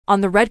On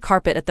the red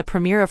carpet at the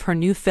premiere of her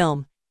new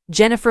film,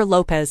 Jennifer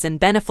Lopez and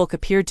Ben Affleck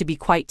appeared to be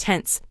quite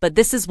tense, but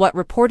this is what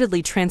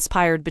reportedly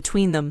transpired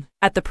between them.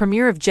 At the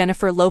premiere of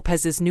Jennifer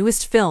Lopez's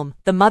newest film,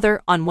 The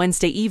Mother, on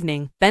Wednesday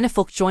evening, Ben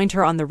Affleck joined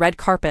her on the red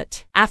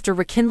carpet. After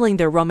rekindling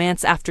their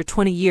romance after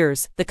 20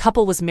 years, the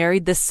couple was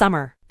married this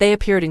summer. They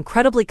appeared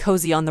incredibly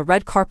cozy on the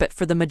red carpet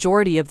for the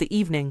majority of the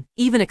evening,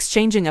 even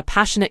exchanging a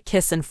passionate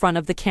kiss in front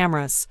of the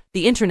cameras.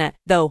 The internet,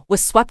 though,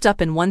 was swept up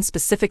in one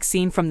specific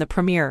scene from the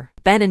premiere.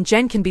 Ben and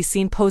Jen can be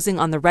seen posing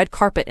on the red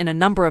carpet in a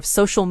number of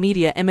social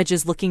media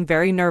images looking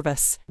very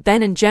nervous.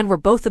 Ben and Jen were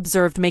both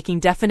observed making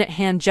definite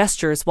hand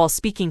gestures while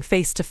speaking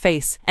face to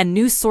face, and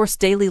news source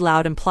Daily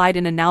Loud implied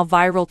in a now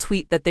viral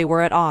tweet that they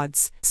were at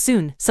odds.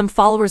 Soon, some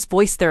followers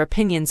voiced their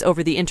opinions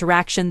over the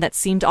interaction that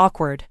seemed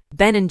awkward.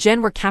 Ben and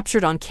Jen were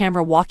captured on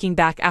camera walking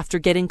back after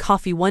getting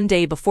coffee one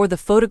day before the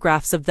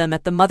photographs of them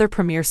at the Mother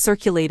premiere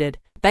circulated.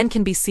 Ben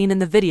can be seen in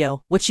the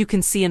video, which you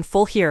can see in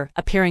full here,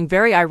 appearing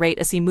very irate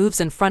as he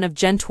moves in front of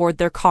Jen toward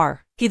their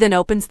car. He then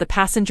opens the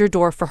passenger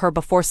door for her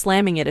before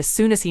slamming it as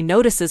soon as he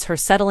notices her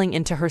settling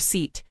into her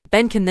seat.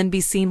 Ben can then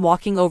be seen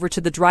walking over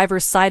to the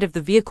driver's side of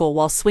the vehicle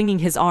while swinging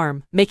his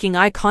arm, making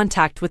eye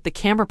contact with the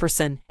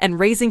cameraperson, and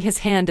raising his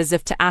hand as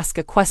if to ask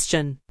a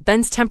question.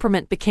 Ben's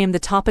temperament became the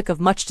topic of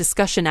much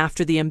discussion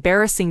after the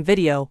embarrassing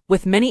video,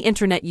 with many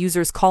internet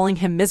users calling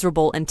him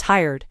miserable and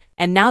tired.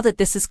 And now that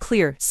this is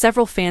clear,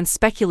 several fans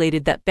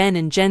speculated that Ben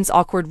and Jen's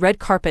awkward red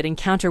carpet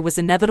encounter was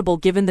inevitable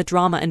given the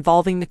drama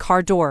involving the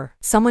car door.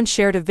 Someone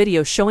shared a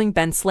video showing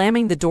Ben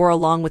slamming the door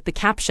along with the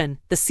caption,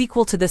 "The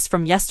sequel to this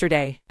from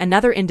yesterday."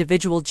 Another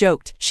individual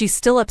joked, "She's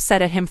still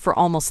upset at him for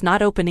almost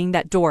not opening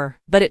that door."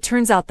 But it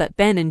turns out that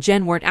Ben and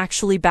Jen weren't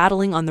actually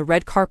battling on the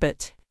red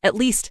carpet. At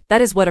least,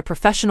 that is what a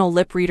professional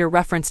lip reader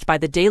referenced by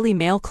the Daily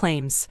Mail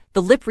claims.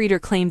 The lip reader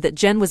claimed that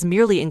Jen was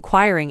merely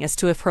inquiring as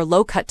to if her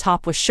low-cut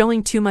top was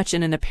showing too much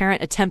in an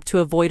apparent attempt to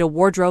avoid a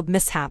wardrobe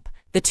mishap.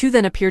 The two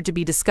then appeared to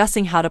be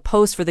discussing how to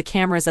pose for the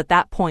cameras at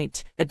that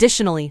point.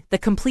 Additionally, the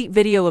complete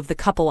video of the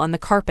couple on the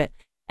carpet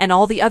and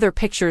all the other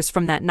pictures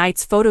from that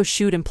night's photo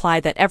shoot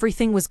imply that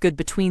everything was good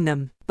between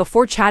them.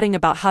 Before chatting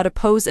about how to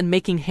pose and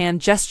making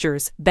hand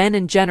gestures, Ben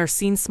and Jen are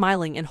seen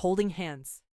smiling and holding hands.